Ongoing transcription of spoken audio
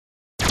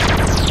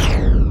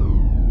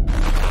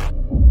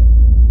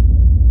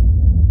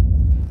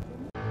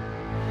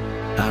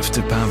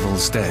After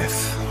Pavel's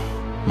death,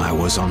 I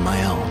was on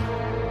my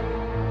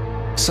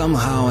own.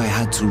 Somehow I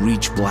had to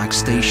reach Black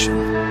Station.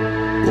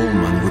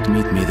 Ullman would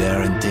meet me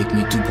there and take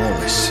me to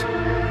Polis.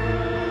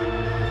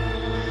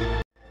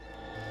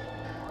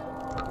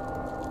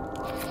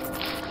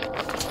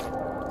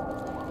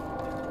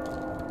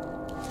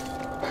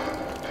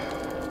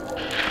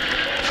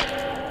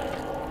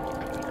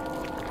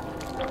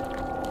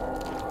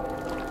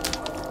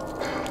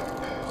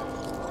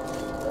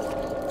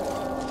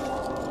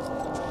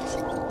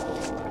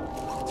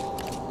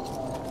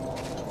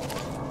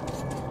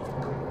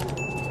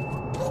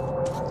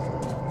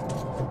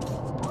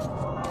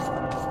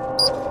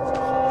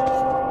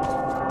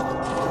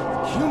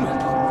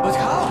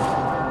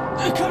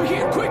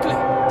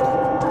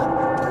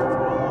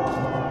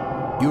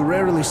 You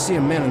rarely see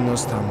a man in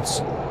those towns.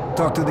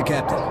 Talk to the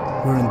captain.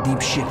 We're in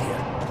deep shit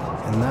here.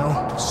 And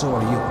now, so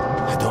are you.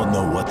 I don't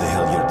know what the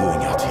hell you're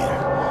doing out here,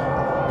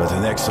 but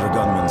an extra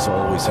gunman's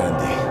always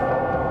handy.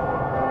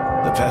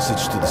 The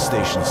passage to the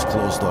station is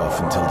closed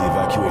off until the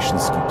evacuation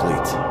is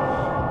complete.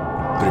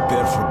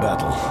 Prepare for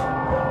battle.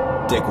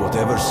 Take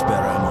whatever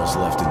spare ammo's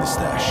left in the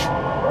stash.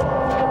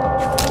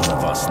 You're one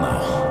of us now.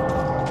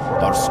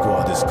 Our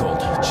squad is called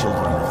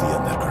Children of the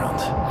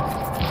Underground.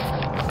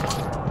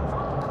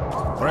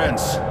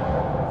 Friends,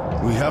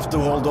 we have to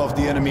hold off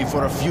the enemy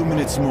for a few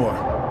minutes more.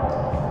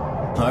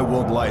 I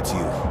won't lie to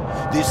you.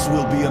 This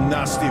will be a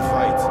nasty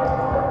fight.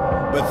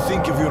 But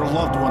think of your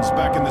loved ones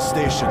back in the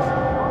station.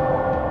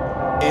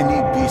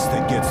 Any beast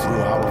that gets through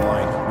our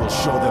line will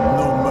show them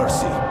no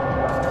mercy.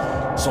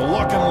 So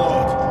lock and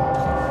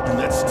load, and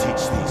let's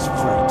teach these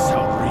freaks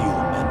how real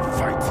men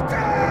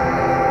fight.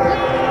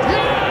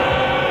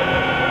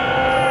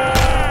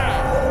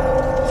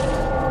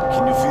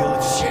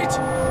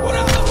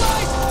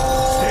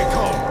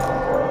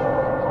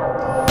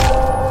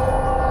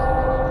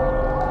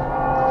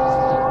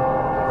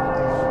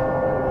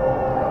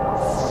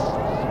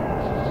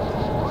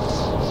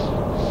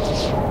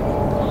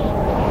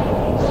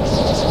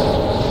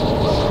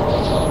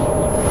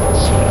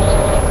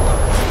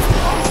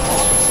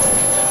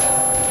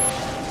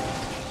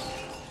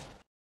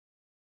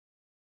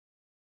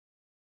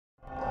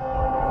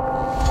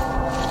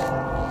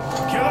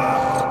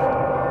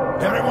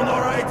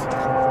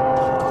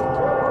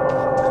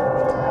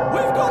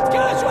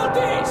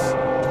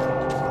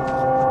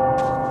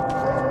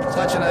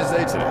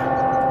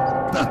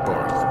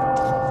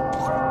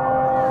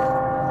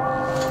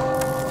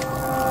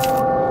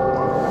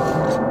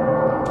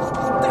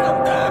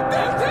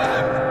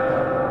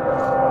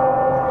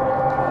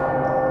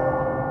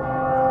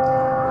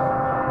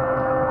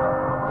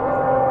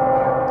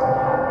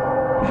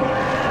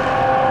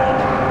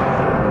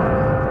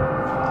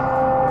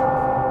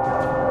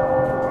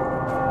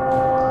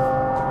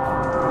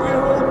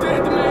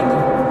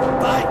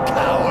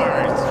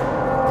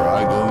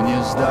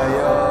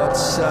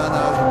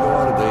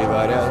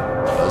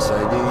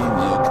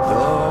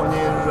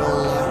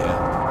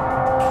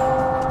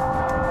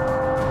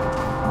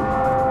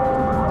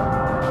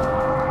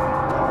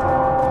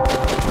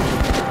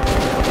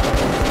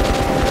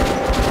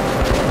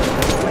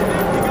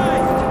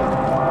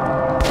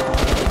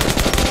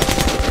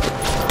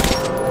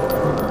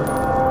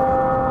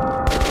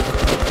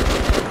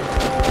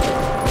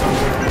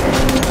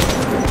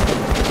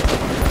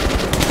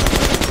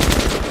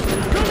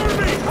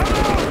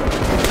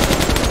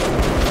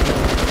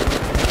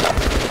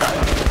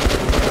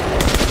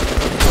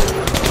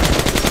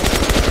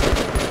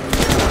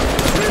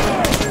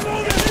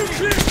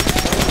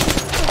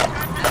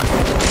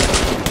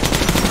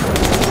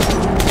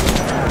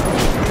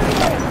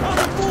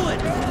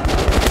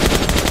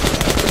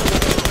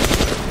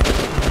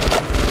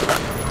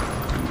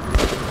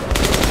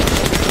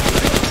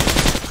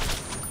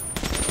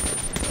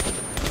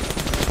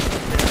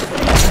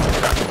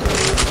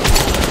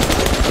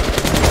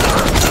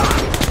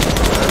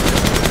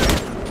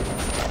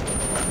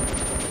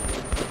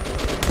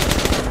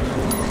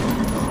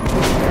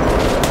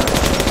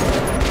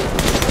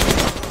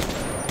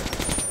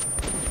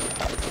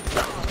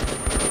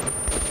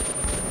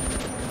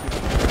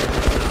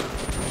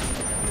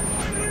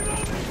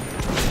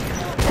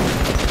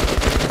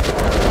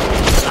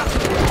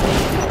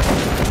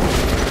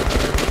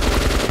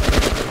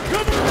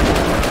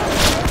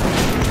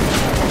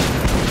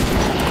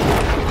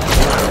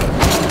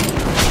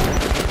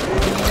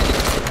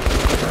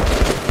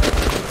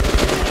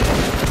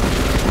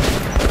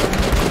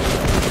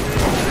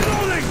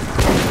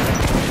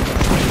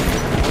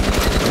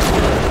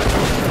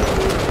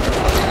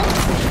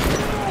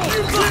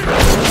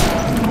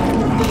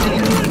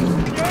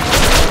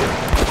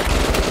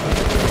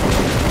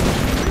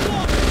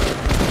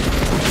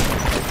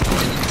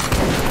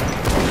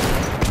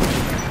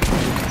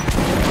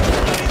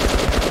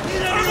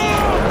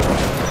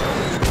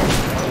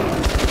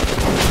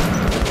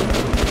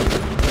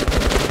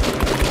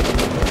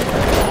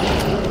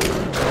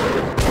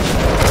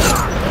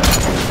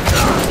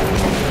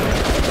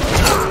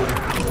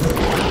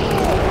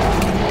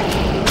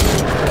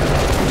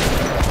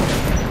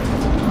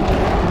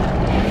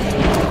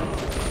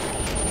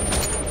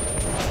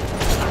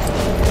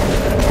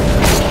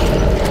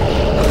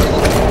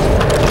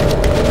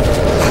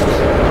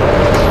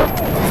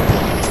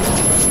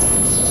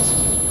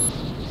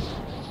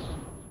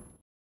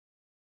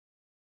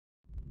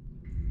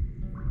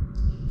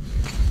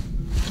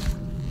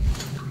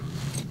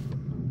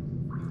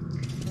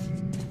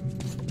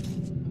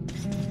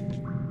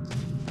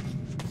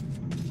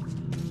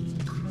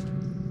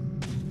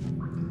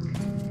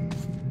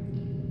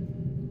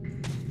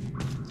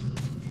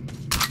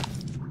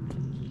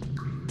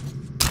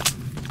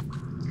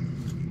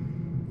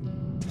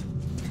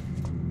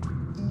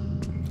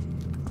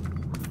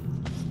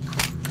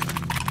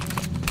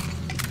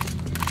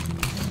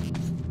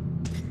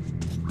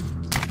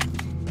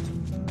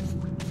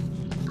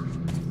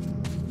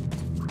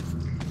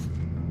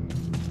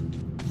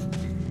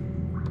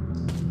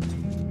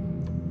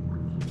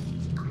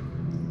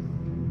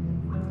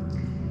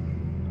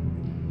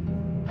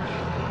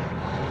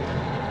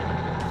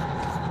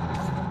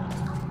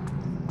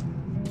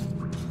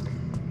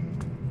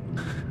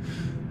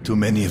 Too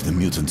many of the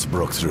mutants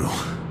broke through.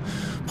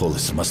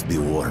 Polis must be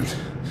warned.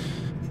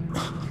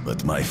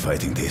 But my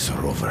fighting days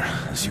are over,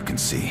 as you can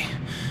see.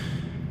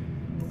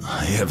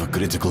 I have a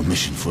critical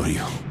mission for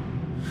you.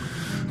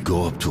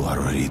 Go up to our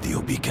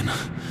radio beacon,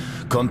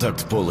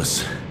 contact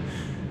Polis,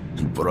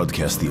 and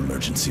broadcast the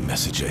emergency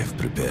message I have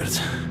prepared.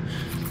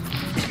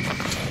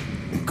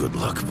 Good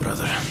luck,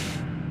 brother.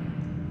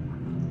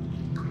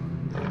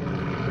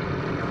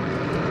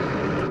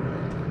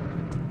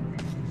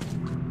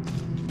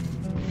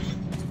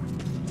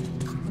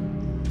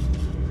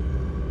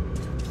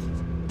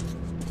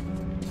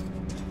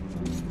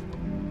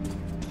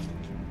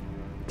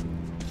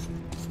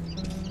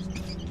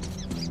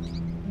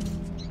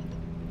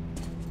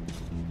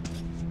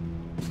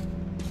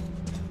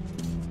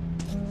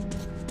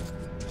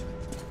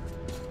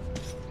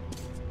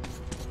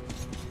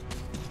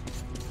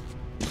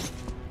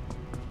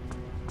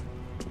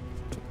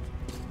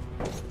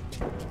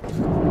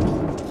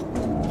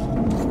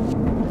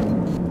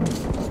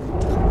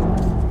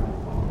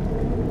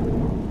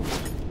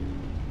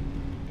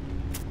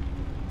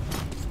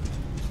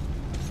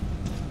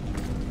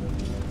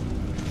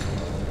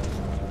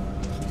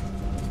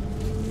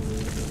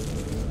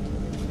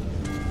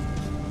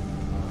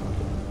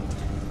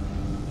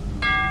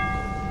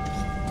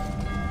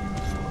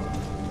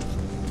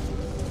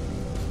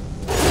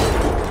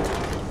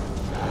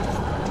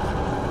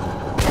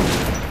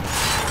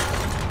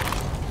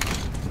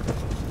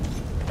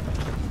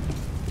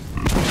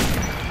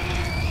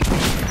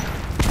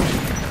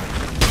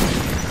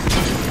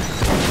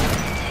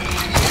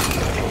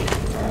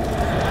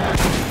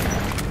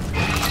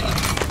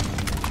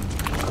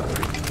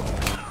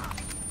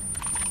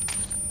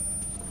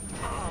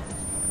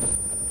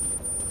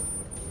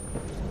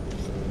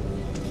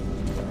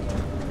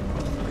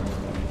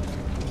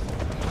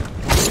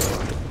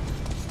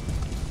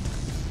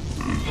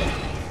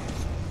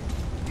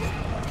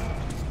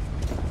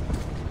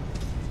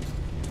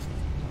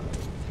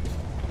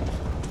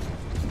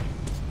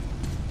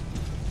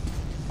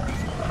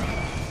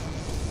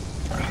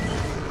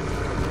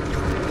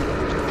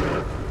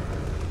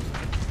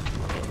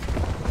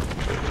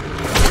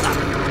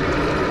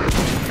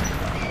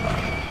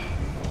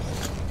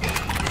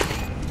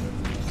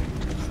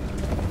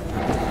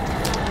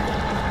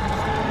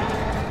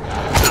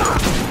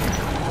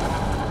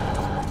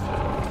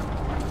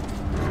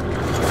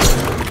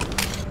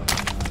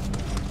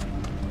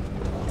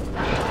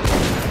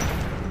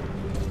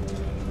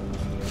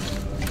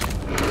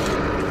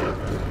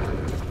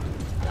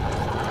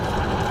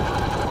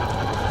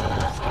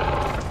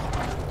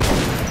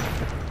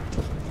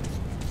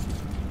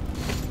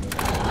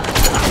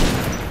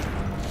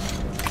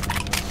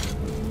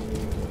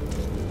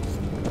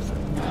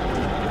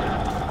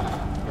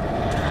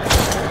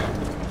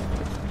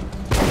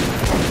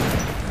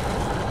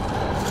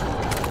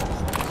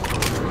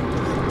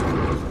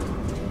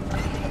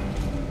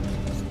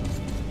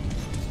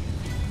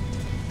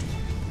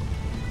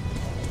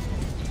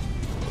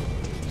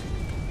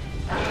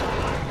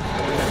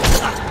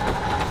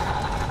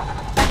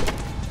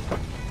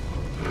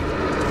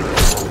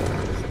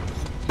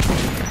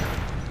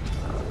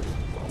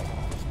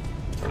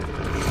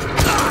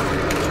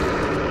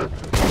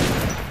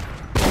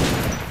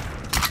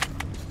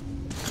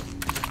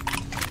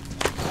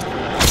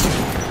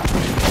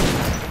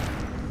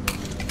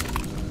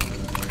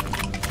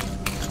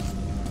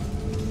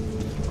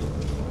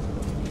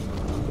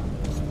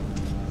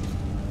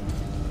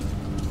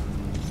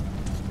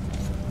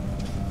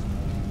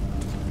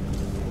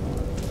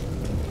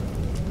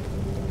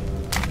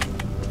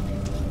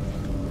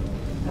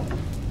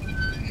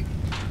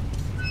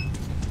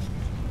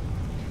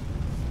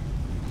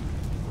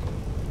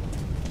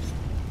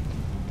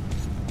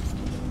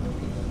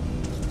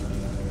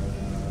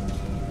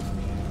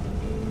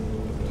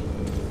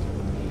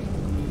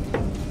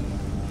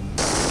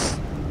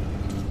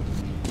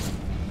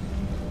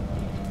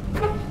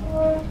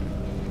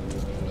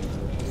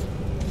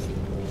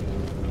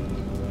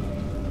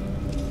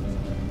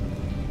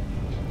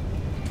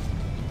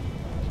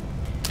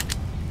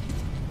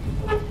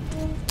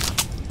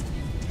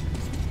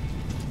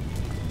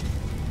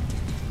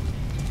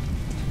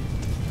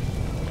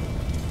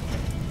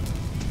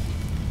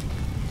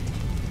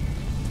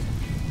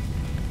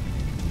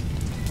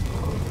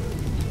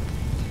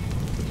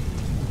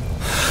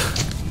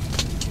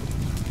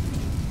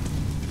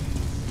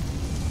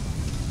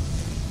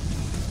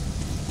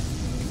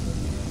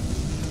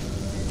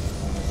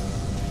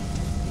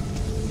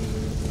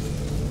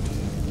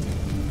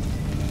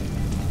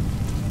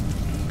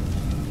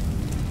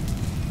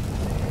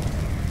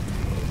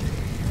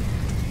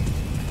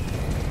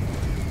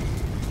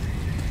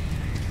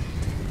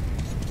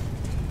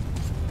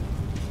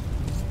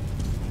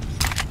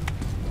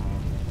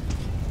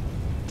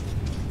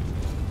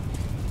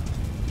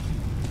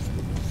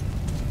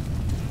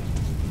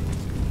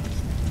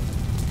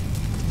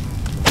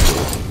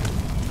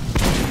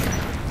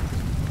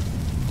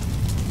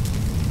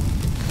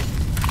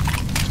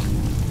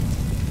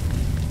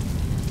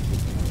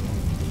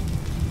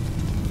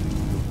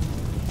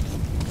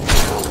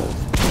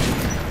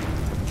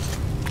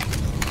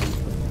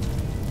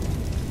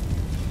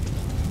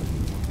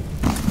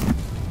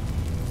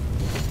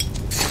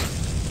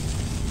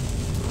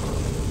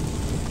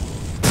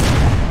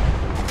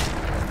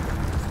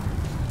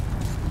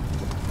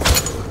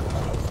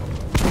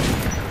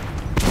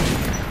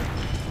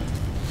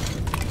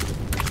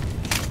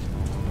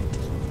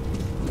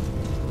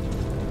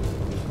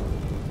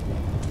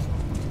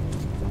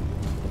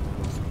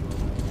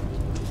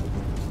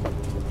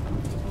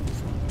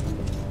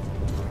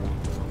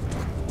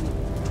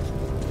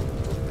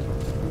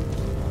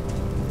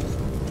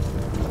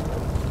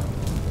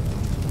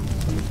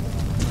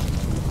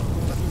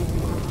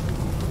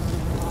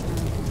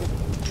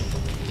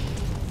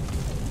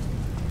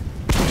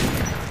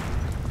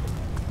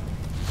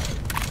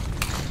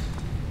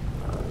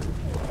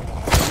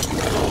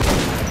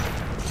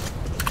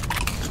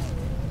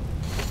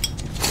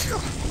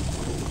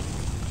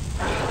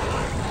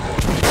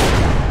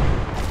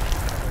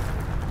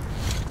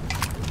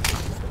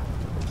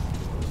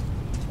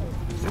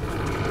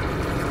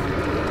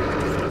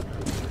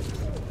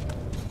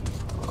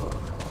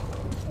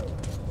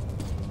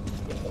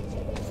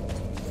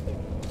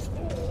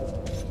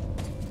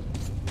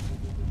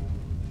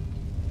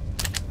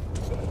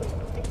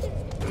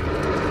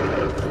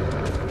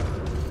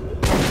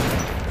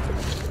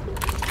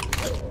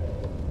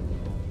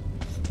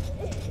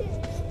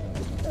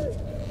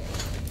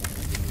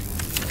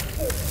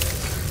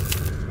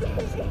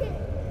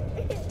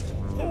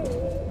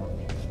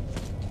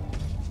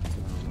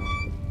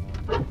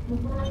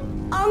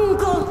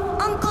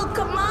 Uncle,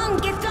 come on,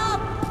 get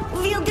up!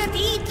 We'll get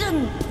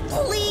eaten!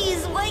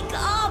 Please, wake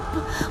up!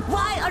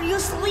 Why are you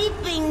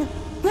sleeping?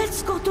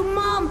 Let's go to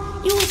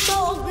Mom! You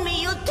told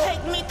me you'd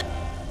take me to...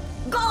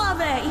 Go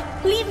away!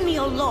 Leave me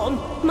alone!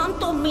 Mom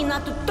told me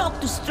not to talk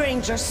to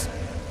strangers.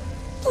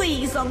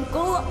 Please,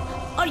 Uncle,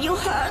 are you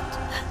hurt?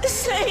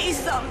 Say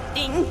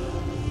something!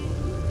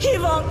 He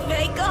won't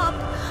wake up!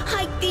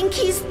 I think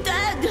he's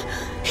dead!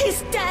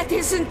 He's dead,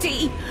 isn't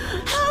he?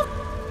 Help!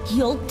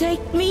 You'll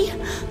take me?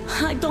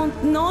 I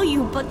don't know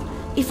you, but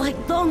if I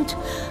don't,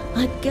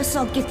 I guess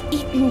I'll get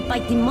eaten by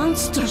the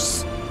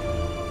monsters.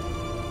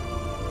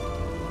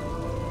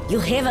 You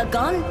have a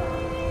gun?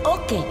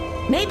 Okay,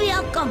 maybe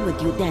I'll come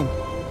with you then.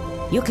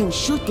 You can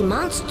shoot the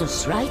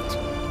monsters, right?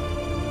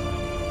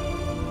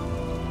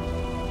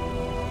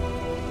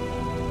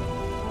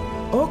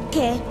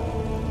 Okay.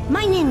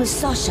 My name is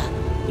Sasha.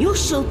 You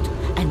shoot,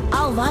 and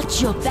I'll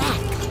watch your back.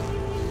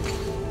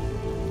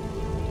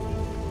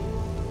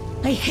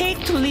 I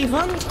hate to leave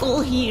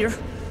Uncle here.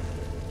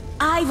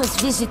 I was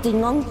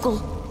visiting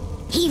Uncle.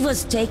 He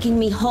was taking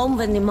me home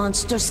when the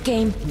monsters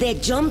came. They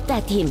jumped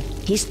at him.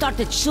 He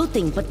started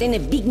shooting, but then a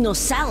big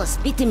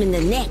Nosalis bit him in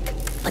the neck.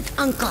 But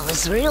Uncle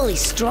is really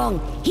strong.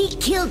 He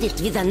killed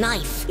it with a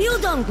knife. You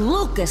don't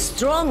look as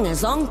strong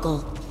as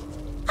Uncle.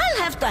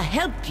 I'll have to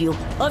help you,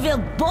 or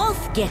we'll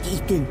both get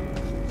eaten.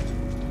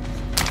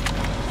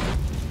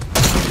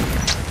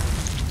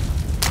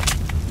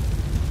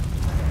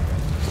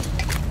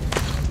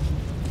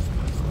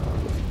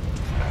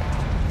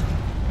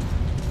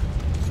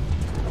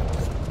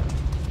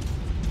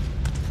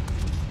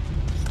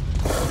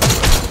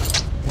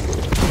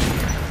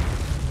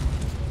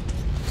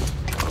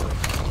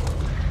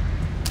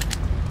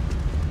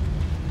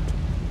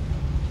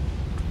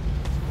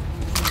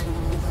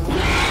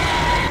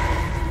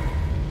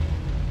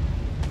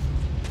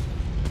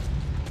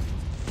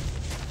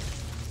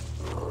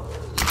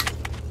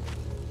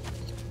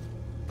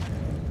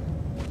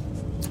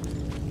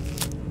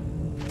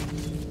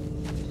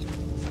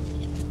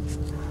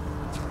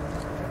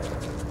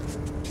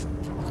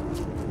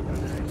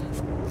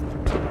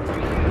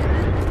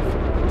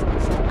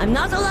 I'm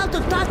not allowed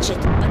to touch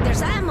it, but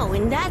there's ammo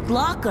in that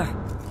locker.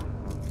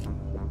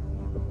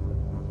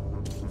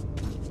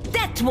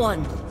 That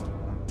one!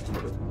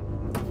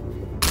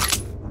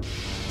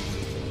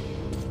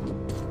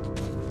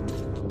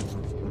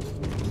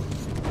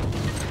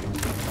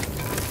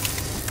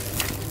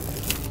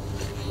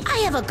 I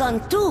have a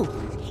gun too.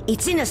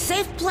 It's in a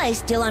safe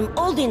place till I'm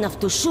old enough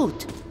to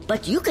shoot.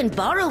 But you can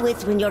borrow it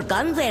when your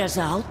gun wears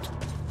out.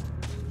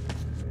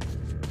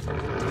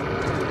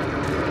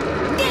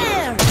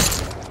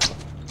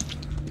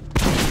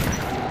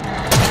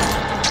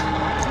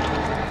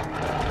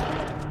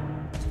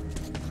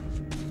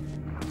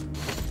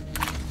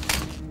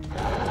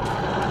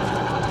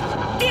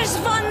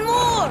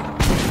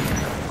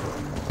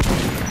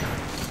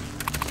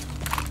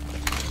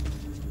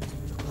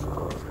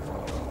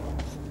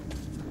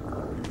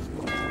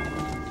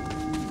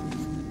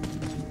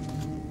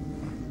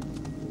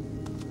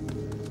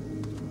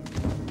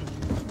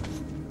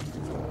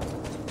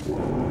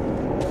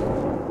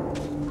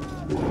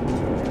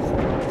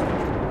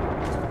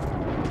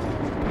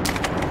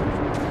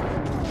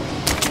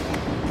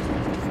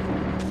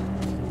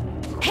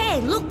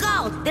 Look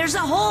out! There's a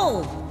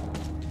hole!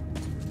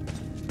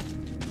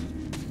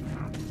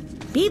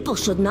 People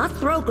should not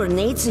throw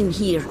grenades in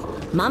here.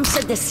 Mom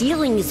said the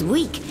ceiling is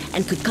weak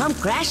and could come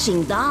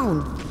crashing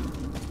down.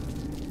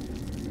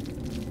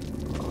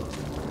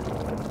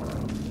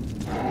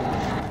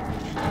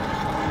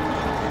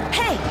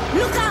 Hey!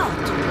 Look out!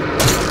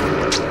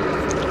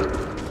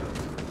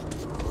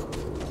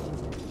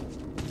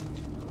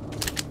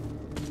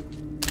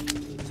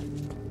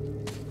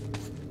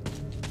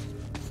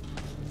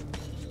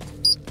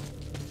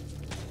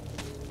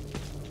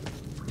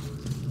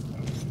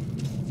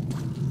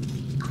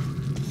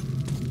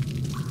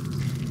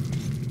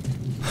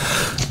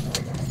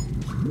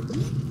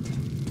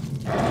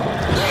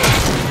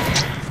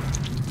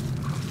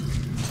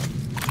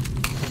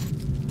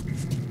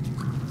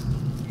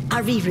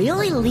 Are we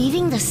really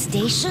leaving the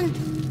station?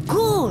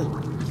 Cool!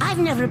 I've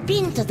never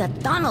been to the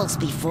tunnels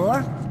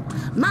before.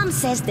 Mom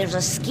says there's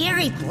a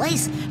scary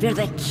place where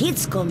the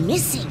kids go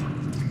missing.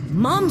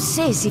 Mom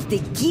says if the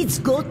kids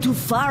go too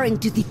far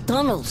into the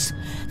tunnels,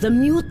 the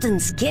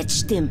mutants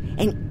catch them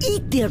and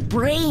eat their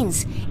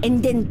brains,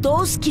 and then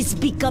those kids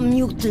become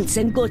mutants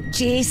and go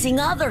chasing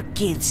other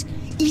kids.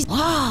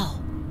 Wow!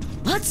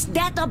 What's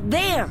that up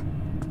there?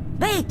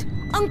 Wait!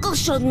 Uncle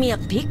showed me a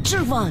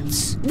picture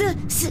once. The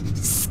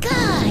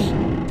sky!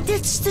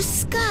 That's the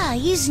sky,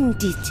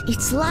 isn't it?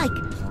 It's like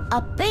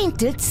a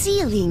painted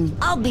ceiling.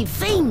 I'll be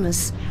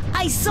famous.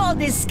 I saw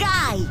the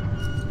sky!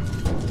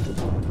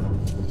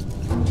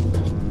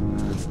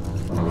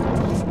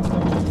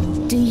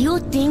 Do you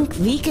think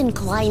we can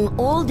climb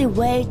all the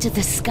way to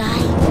the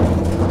sky?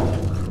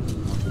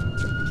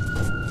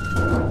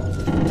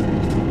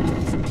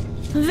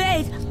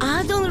 Wait,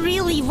 I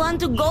I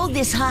want to go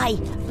this high.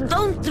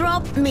 Don't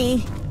drop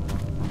me.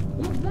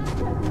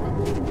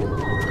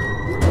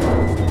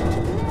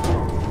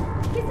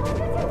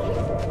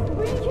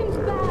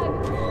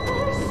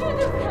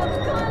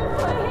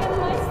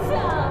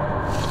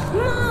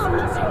 Mom!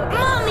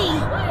 Mommy!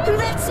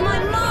 That's my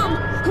mom!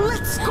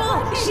 Let's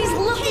go! She's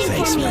looking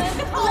Thanks, for me! man.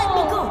 Let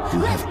me go! Do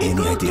you have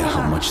any idea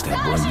how much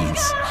that boy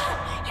means?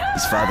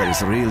 His father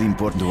is really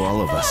important to all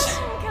of us.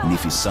 And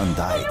if his son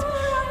died,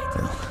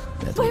 well,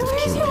 that would have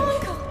killed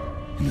him.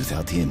 And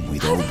without him,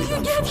 we'd all be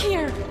done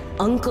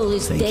for. Uncle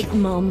is Thank dead, you.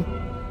 Mom.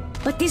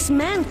 But this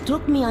man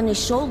took me on his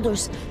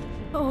shoulders.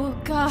 Oh,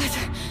 God.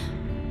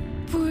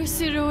 Poor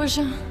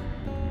Siroja.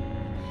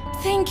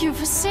 Thank you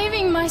for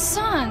saving my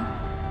son.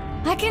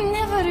 I can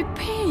never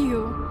repay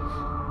you.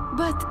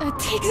 But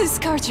take these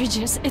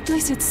cartridges. At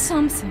least it's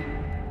something.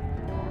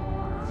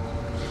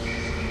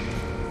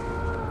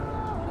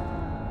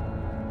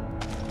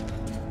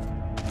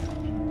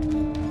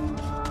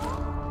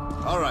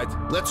 All right,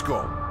 let's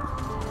go.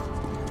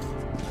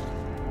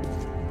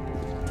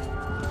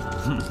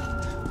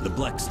 The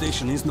Black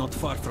Station is not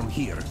far from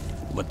here,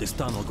 but this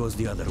tunnel goes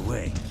the other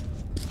way.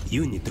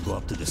 You need to go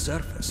up to the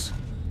surface.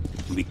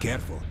 Be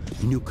careful,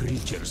 new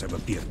creatures have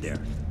appeared there.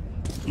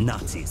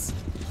 Nazis.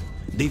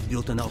 They've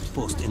built an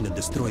outpost in the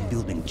destroyed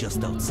building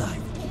just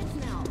outside.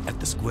 At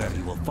the square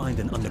you will find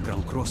an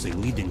underground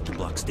crossing leading to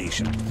Black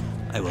Station.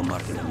 I will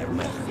mark it on your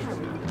map.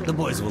 The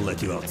boys will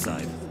let you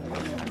outside.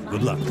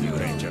 Good luck to you,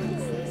 Ranger.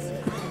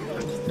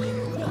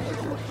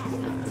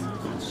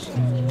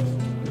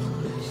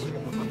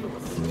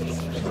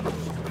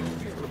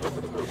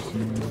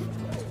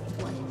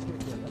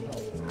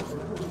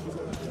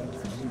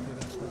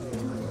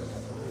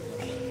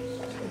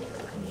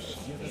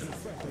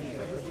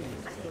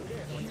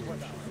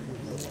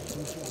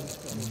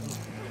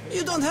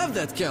 You don't have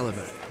that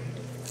caliber.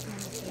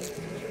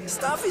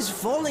 Stuff is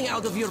falling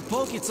out of your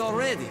pockets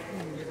already.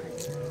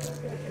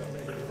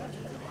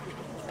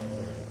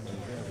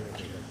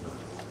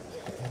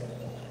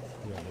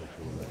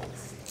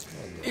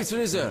 It's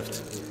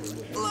reserved.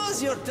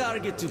 Blows your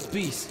target to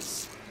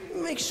pieces.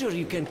 Make sure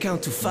you can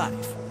count to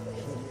 5.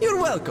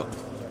 You're welcome.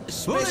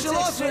 Special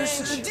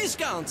offers,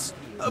 discounts.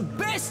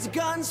 Best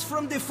guns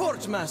from the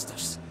Forge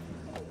Masters.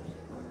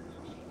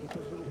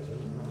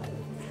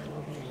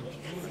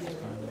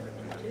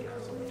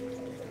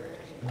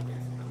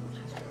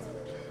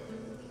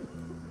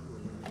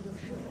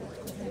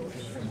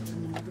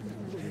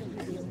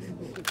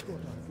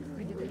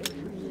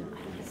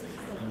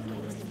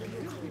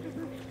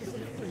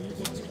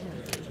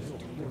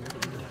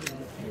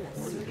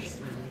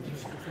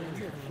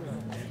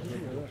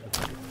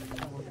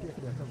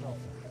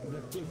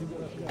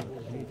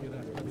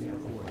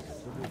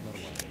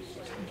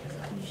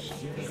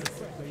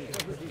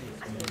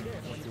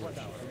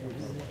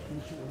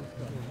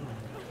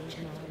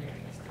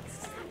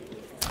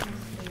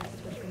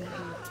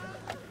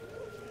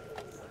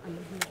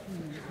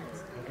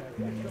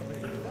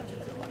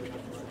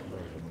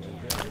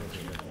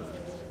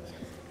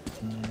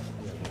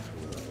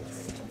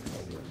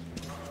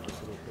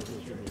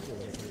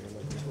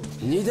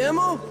 Need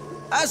ammo?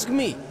 Ask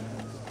me.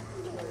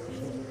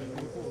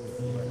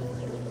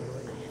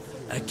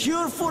 A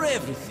cure for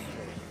everything.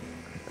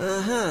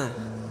 Uh-huh.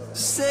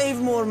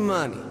 Save more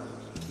money.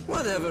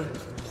 Whatever.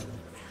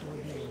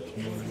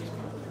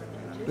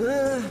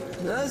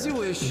 As you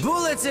wish.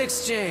 Bullets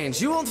exchange.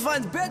 You won't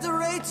find better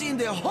rates in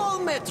the whole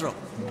metro.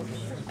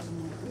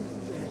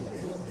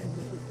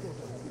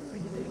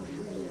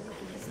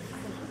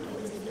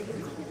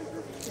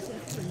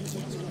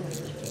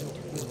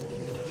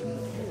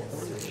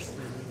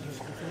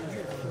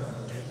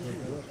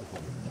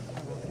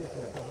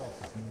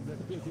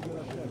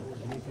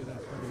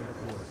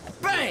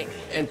 Bang!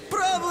 And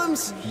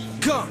problems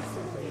gone.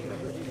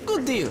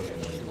 Good deal.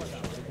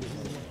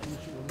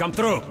 Come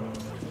through!